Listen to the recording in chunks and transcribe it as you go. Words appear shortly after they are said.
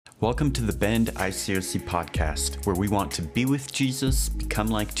Welcome to the Bend ICOC podcast, where we want to be with Jesus, become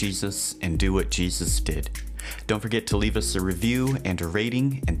like Jesus, and do what Jesus did. Don't forget to leave us a review and a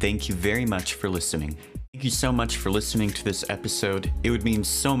rating, and thank you very much for listening. Thank you so much for listening to this episode. It would mean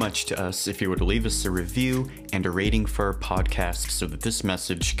so much to us if you were to leave us a review and a rating for our podcast so that this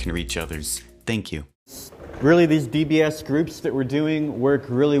message can reach others. Thank you. Really, these DBS groups that we're doing work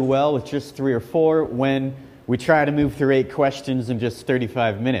really well with just 3 or 4 when we try to move through 8 questions in just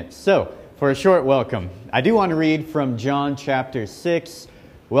 35 minutes. So, for a short welcome, I do want to read from John chapter 6.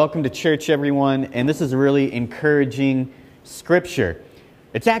 Welcome to church, everyone. And this is a really encouraging scripture.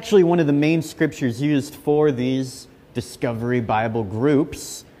 It's actually one of the main scriptures used for these Discovery Bible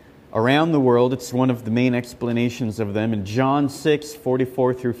groups around the world. It's one of the main explanations of them in John 6,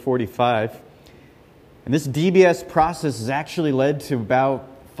 44 through 45. And this DBS process has actually led to about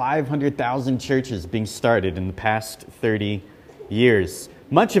 500,000 churches being started in the past 30 years.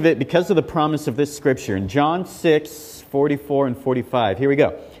 Much of it because of the promise of this scripture. In John 6, 44 and 45, here we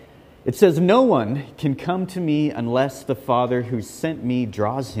go. It says, "No one can come to me unless the Father who sent me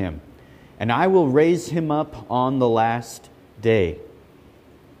draws him, and I will raise him up on the last day.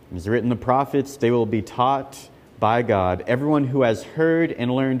 As written in the prophets, they will be taught by God. Everyone who has heard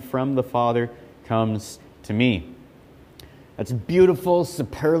and learned from the Father comes to me." That's beautiful,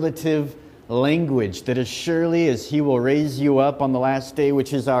 superlative language that as surely as He will raise you up on the last day,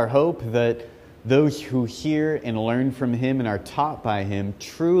 which is our hope, that those who hear and learn from Him and are taught by Him,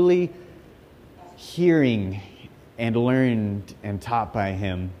 truly hearing and learned and taught by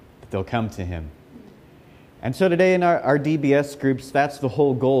Him, that they'll come to Him. And so today in our DBS groups, that's the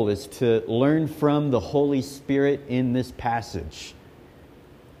whole goal, is to learn from the Holy Spirit in this passage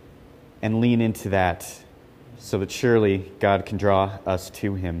and lean into that, so that surely God can draw us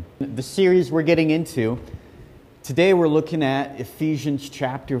to Him. The series we're getting into, today we're looking at Ephesians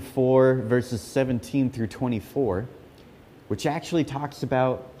chapter 4, verses 17 through 24, which actually talks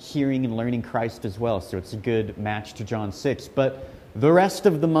about hearing and learning Christ as well, so it's a good match to John 6. But the rest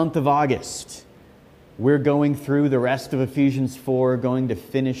of the month of August, we're going through the rest of Ephesians 4, going to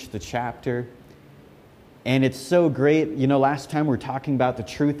finish the chapter. And it's so great. You know, last time we were talking about the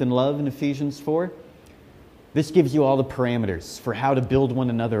truth and love in Ephesians 4. This gives you all the parameters for how to build one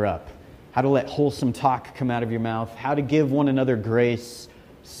another up, how to let wholesome talk come out of your mouth, how to give one another grace.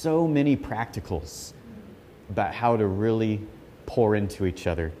 So many practicals about how to really pour into each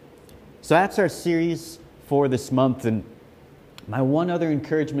other. So that's our series for this month. And my one other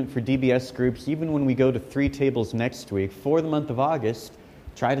encouragement for DBS groups, even when we go to 3 tables next week, for the month of August,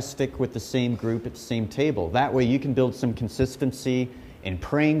 try to stick with the same group at the same table. That way you can build some consistency in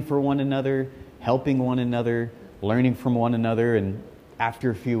praying for one another, helping one another, learning from one another, and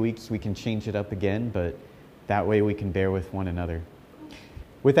after a few weeks we can change it up again, but that way we can bear with one another.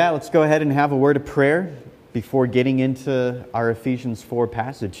 With that, let's go ahead and have a word of prayer before getting into our Ephesians 4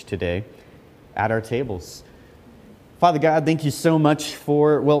 passage today at our tables. Father God, thank you so much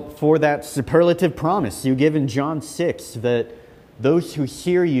for that superlative promise you give in John 6, that those who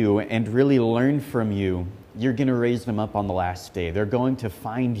hear you and really learn from you, you're going to raise them up on the last day. They're going to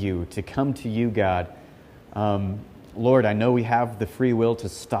find you, to come to you, God. Lord, I know we have the free will to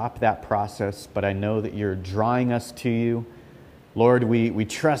stop that process, but I know that you're drawing us to you. Lord, we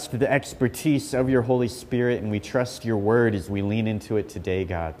trust the expertise of your Holy Spirit, and we trust your word as we lean into it today,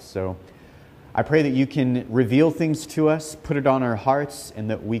 God. So I pray that you can reveal things to us, put it on our hearts, and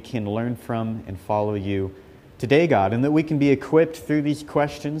that we can learn from and follow you today, God, and that we can be equipped through these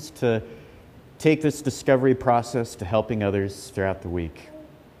questions to take this discovery process to helping others throughout the week.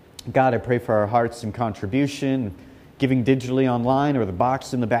 God, I pray for our hearts and contribution, giving digitally online or the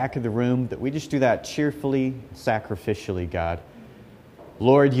box in the back of the room, that we just do that cheerfully, sacrificially, God.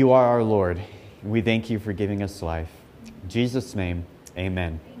 Lord, you are our Lord. We thank you for giving us life. In Jesus' name,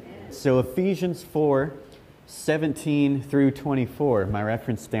 amen. So Ephesians 4, 17 through 24. My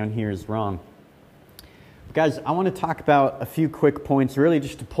reference down here is wrong. Guys, I want to talk about a few quick points, really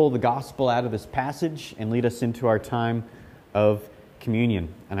just to pull the gospel out of this passage and lead us into our time of communion.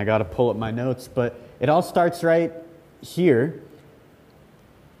 And I got to pull up my notes, but it all starts right here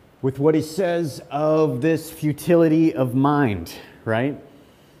with what he says of this futility of mind, right?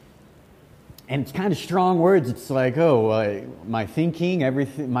 And it's kind of strong words. It's like, my thinking,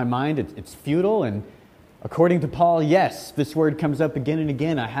 everything, my mind, it's futile. And according to Paul, yes, this word comes up again and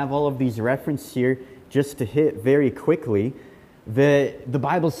again. I have all of these references here just to hit very quickly that the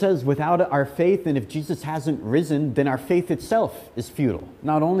Bible says without our faith, and if Jesus hasn't risen, then our faith itself is futile,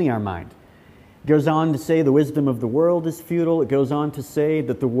 not only our mind. It goes on to say the wisdom of the world is futile. It goes on to say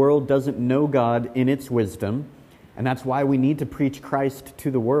that the world doesn't know God in its wisdom. And that's why we need to preach Christ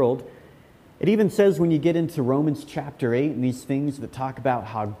to the world. It even says when you get into Romans chapter 8 and these things that talk about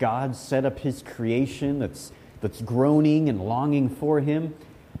how God set up his creation that's groaning and longing for him.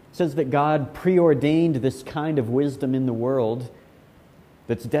 It says that God preordained this kind of wisdom in the world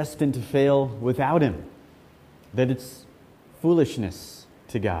that's destined to fail without him. That it's foolishness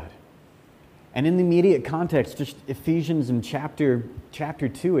to God. And in the immediate context, just Ephesians in chapter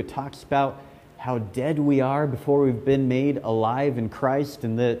 2, it talks about how dead we are before we've been made alive in Christ,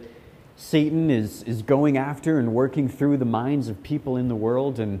 and that Satan is going after and working through the minds of people in the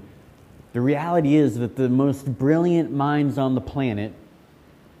world. And the reality is that the most brilliant minds on the planet,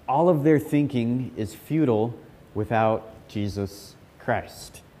 all of their thinking is futile without Jesus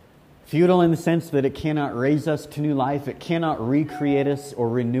Christ. Futile in the sense that it cannot raise us to new life. It cannot recreate us or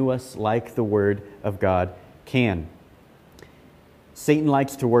renew us like the Word of God can. Satan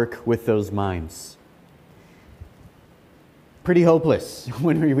likes to work with those minds. Pretty hopeless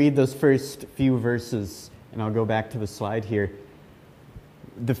when we read those first few verses. And I'll go back to the slide here.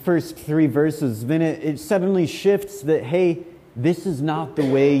 The first 3 verses, then it suddenly shifts that, hey, this is not the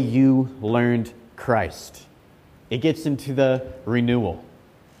way you learned Christ. It gets into the renewal.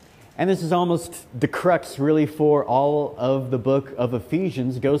 And this is almost the crux really for all of the book of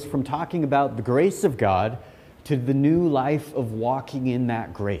Ephesians. It goes from talking about the grace of God to the new life of walking in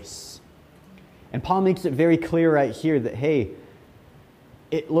that grace. And Paul makes it very clear right here that, hey,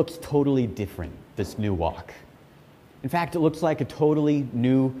 it looks totally different, this new walk. In fact, it looks like a totally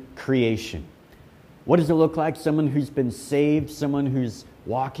new creation. What does it look like? Someone who's been saved, someone who's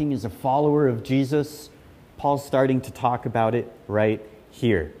walking as a follower of Jesus. Paul's starting to talk about it right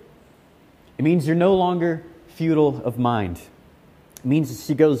here. It means you're no longer futile of mind. It means, as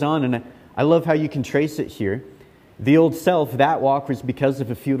he goes on, and I love how you can trace it here. The old self, that walk was because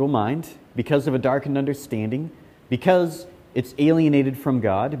of a futile mind, because of a darkened understanding, because it's alienated from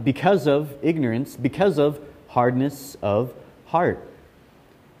God, because of ignorance, because of hardness of heart.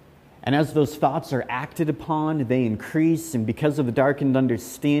 And as those thoughts are acted upon, they increase, and because of the darkened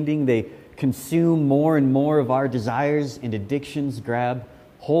understanding, they consume more and more of our desires, and addictions grab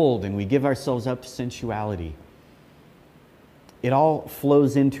hold, and we give ourselves up to sensuality. It all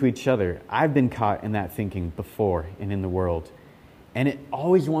flows into each other. I've been caught in that thinking before and in the world. And it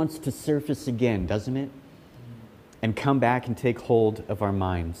always wants to surface again, doesn't it? And come back and take hold of our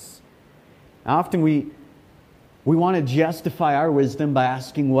minds. Now, often we want to justify our wisdom by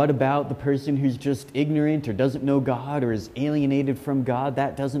asking, what about the person who's just ignorant or doesn't know God or is alienated from God?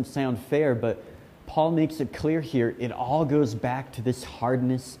 That doesn't sound fair, but Paul makes it clear here, it all goes back to this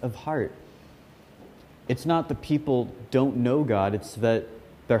hardness of heart. It's not that people don't know God, it's that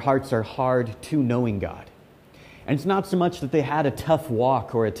their hearts are hard to knowing God. And it's not so much that they had a tough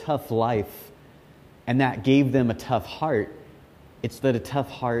walk or a tough life, and that gave them a tough heart. It's that a tough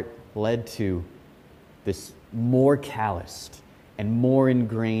heart led to this more calloused and more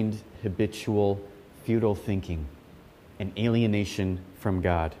ingrained habitual futile thinking and alienation from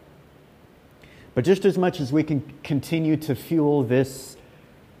God. But just as much as we can continue to fuel this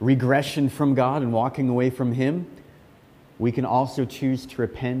regression from God and walking away from Him, we can also choose to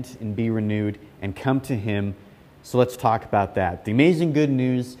repent and be renewed and come to Him. So let's talk about that. The amazing good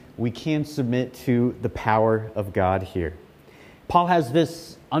news, we can submit to the power of God here. Paul has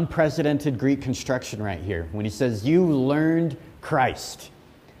this unprecedented Greek construction right here when he says, you learned Christ.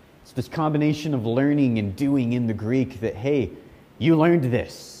 It's this combination of learning and doing in the Greek that, hey, you learned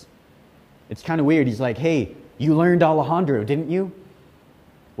this. It's kind of weird. He's like, hey, you learned Alejandro, didn't you?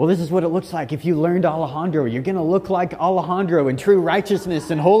 Well, this is what it looks like. If you learned Alejandro, you're going to look like Alejandro in true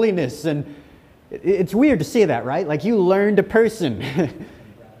righteousness and holiness. And it's weird to say that, right? Like you learned a person.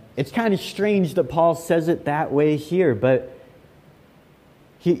 It's kind of strange that Paul says it that way here, but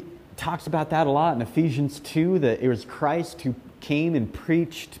he talks about that a lot in Ephesians 2, that it was Christ who came and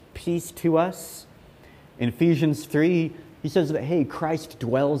preached peace to us. In Ephesians 3, he says that, hey, Christ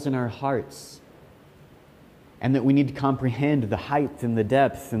dwells in our hearts, and that we need to comprehend the height and the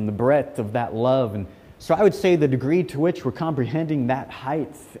depth and the breadth of that love. And so I would say the degree to which we're comprehending that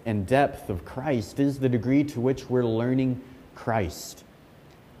height and depth of Christ is the degree to which we're learning Christ.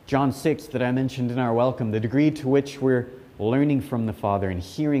 John 6 that I mentioned in our welcome, the degree to which we're learning from the Father and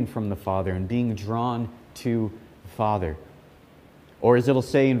hearing from the Father and being drawn to the Father. Or as it'll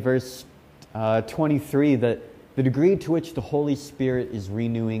say in verse 23, that the degree to which the Holy Spirit is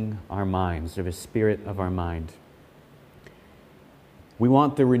renewing our minds, or the spirit of our mind. We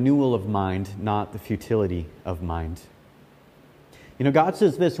want the renewal of mind, not the futility of mind. You know, God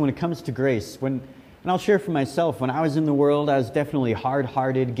says this when it comes to grace. And I'll share for myself, when I was in the world, I was definitely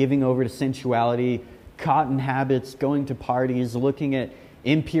hard-hearted, giving over to sensuality, caught in habits, going to parties, looking at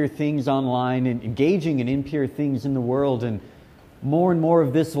impure things online and engaging in impure things in the world, and more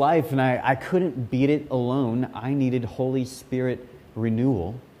of this life, and I couldn't beat it alone. I needed Holy Spirit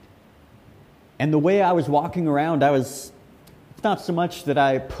renewal. And the way I was walking around, it's not so much that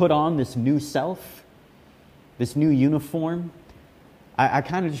I put on this new self, this new uniform. I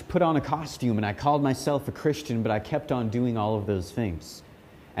kind of just put on a costume and I called myself a Christian, but I kept on doing all of those things.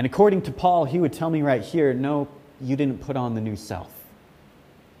 And according to Paul, he would tell me right here, no, you didn't put on the new self.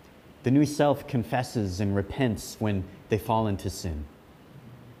 The new self confesses and repents when they fall into sin.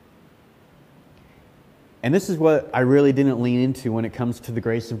 And this is what I really didn't lean into when it comes to the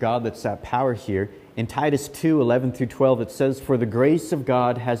grace of God that's at power here. In Titus 2:11-12, it says, "For the grace of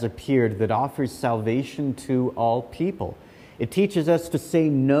God has appeared that offers salvation to all people." It teaches us to say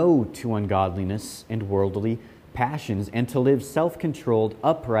no to ungodliness and worldly passions and to live self-controlled,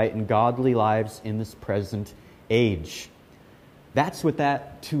 upright, and godly lives in this present age. That's what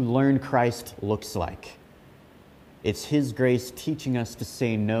that to learn Christ looks like. It's His grace teaching us to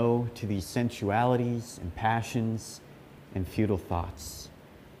say no to these sensualities and passions and futile thoughts.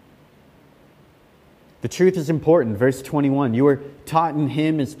 The truth is important. Verse 21, you are taught in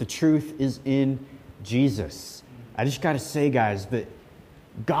Him as the truth is in Jesus. I just got to say, guys, that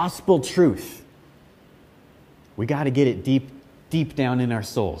gospel truth, we got to get it deep down in our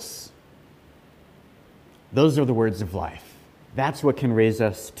souls. Those are the words of life. That's what can raise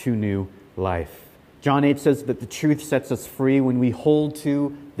us to new life. John 8 says that the truth sets us free when we hold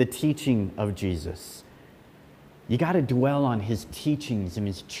to the teaching of Jesus. You got to dwell on His teachings and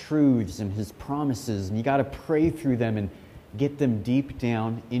His truths and His promises, and you got to pray through them and get them deep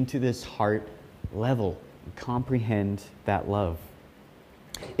down into this heart level and comprehend that love.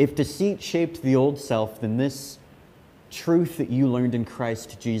 If deceit shaped the old self, then this truth that you learned in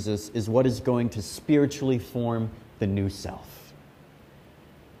Christ Jesus is what is going to spiritually form the new self.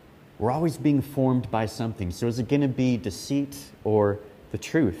 We're always being formed by something. So is it going to be deceit or the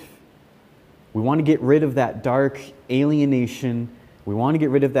truth? We want to get rid of that dark alienation. We want to get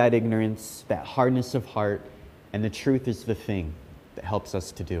rid of that ignorance, that hardness of heart, and the truth is the thing that helps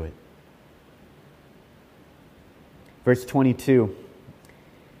us to do it. Verse 22,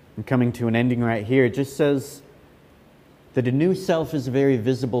 I'm coming to an ending right here. It just says that a new self is a very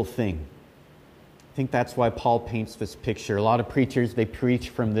visible thing. I think that's why Paul paints this picture. A lot of preachers, they preach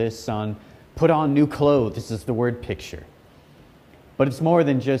from this on put on new clothes. This is the word picture. But it's more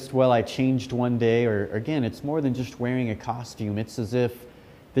than just, well, I changed one day, or again, it's more than just wearing a costume. It's as if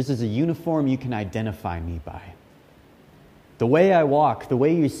this is a uniform you can identify me by. The way I walk, the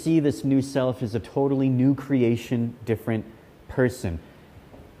way you see this new self is a totally new creation, different person.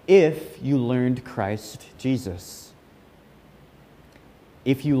 If you learned Christ Jesus.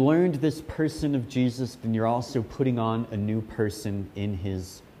 If you learned this person of Jesus, then you're also putting on a new person in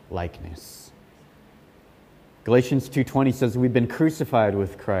His likeness. Galatians 2:20 says we've been crucified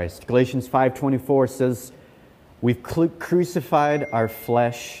with Christ. Galatians 5:24 says we've crucified our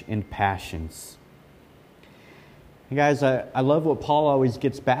flesh and passions. And guys, I love what Paul always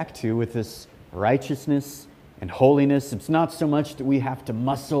gets back to with this righteousness and holiness. It's not so much that we have to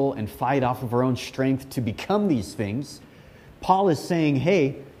muscle and fight off of our own strength to become these things. Paul is saying,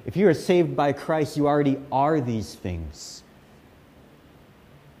 hey, if you are saved by Christ, you already are these things.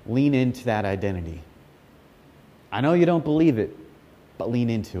 Lean into that identity. I know you don't believe it, but lean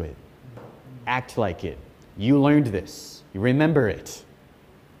into it. Act like it. You learned this. You remember it.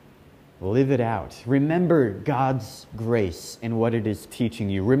 Live it out. Remember God's grace and what it is teaching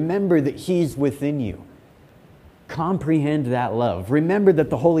you. Remember that He's within you. Comprehend that love. Remember that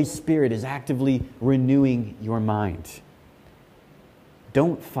the Holy Spirit is actively renewing your mind.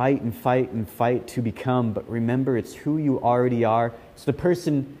 Don't fight and fight and fight to become, but remember it's who you already are. It's the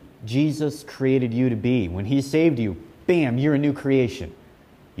person Jesus created you to be. When He saved you, bam, you're a new creation.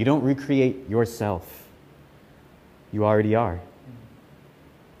 You don't recreate yourself. You already are.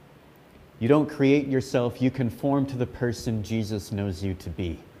 You don't create yourself. You conform to the person Jesus knows you to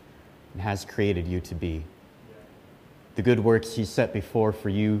be and has created you to be. The good works He set before for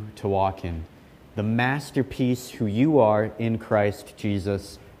you to walk in. The masterpiece who you are in Christ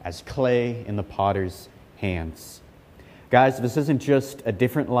Jesus as clay in the potter's hands. Guys, this isn't just a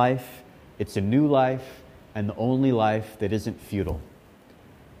different life. It's a new life and the only life that isn't futile.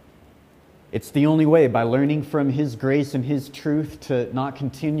 It's the only way, by learning from His grace and His truth, to not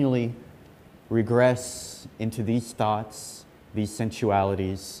continually regress into these thoughts, these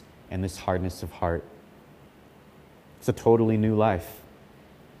sensualities, and this hardness of heart. It's a totally new life.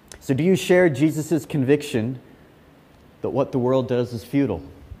 So do you share Jesus' conviction that what the world does is futile?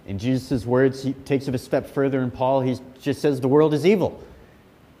 In Jesus' words, he takes it a step further in Paul. He just says the world is evil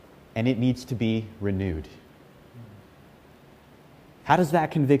and it needs to be renewed. How does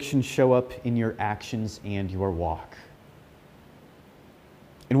that conviction show up in your actions and your walk?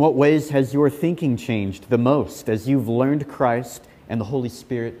 In what ways has your thinking changed the most as you've learned Christ and the Holy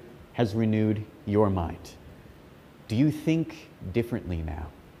Spirit has renewed your mind? Do you think differently now?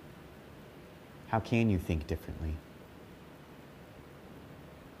 How can you think differently?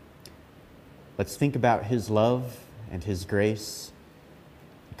 Let's think about His love and His grace.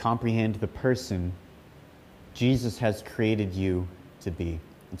 Comprehend the person Jesus has created you to be.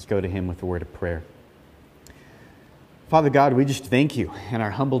 Let's go to Him with a word of prayer. Father God, we just thank you and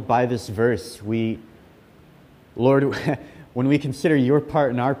are humbled by this verse. Lord, when we consider your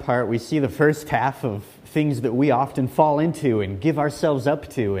part and our part, we see the first half of things that we often fall into and give ourselves up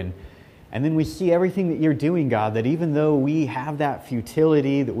to. And then we see everything that you're doing, God, that even though we have that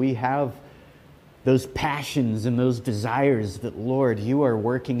futility, that we have those passions and those desires, that, Lord, you are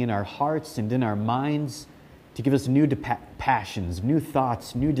working in our hearts and in our minds to give us new passions, new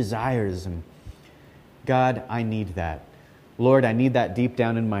thoughts, new desires. And God, I need that. Lord, I need that deep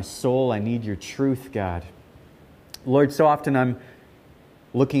down in my soul. I need your truth, God. Lord, so often I'm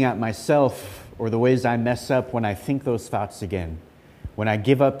looking at myself or the ways I mess up when I think those thoughts again. When I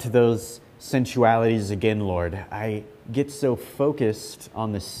give up to those sensualities again, Lord, I get so focused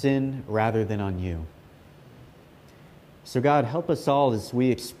on the sin rather than on you. So God, help us all as we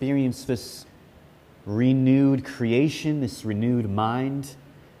experience this renewed creation, this renewed mind,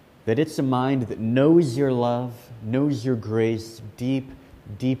 that it's a mind that knows your love, knows your grace deep,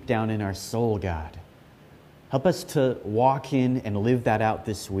 deep down in our soul, God. Help us to walk in and live that out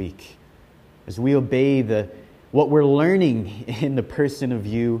this week as we obey what we're learning in the person of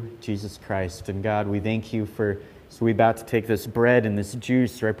you, Jesus Christ. And God, we thank you so we're about to take this bread and this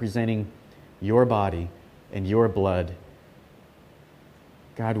juice representing your body and your blood.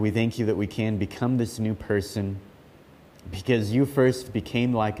 God, we thank you that we can become this new person because you first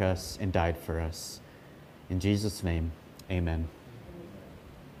became like us and died for us. In Jesus' name, amen.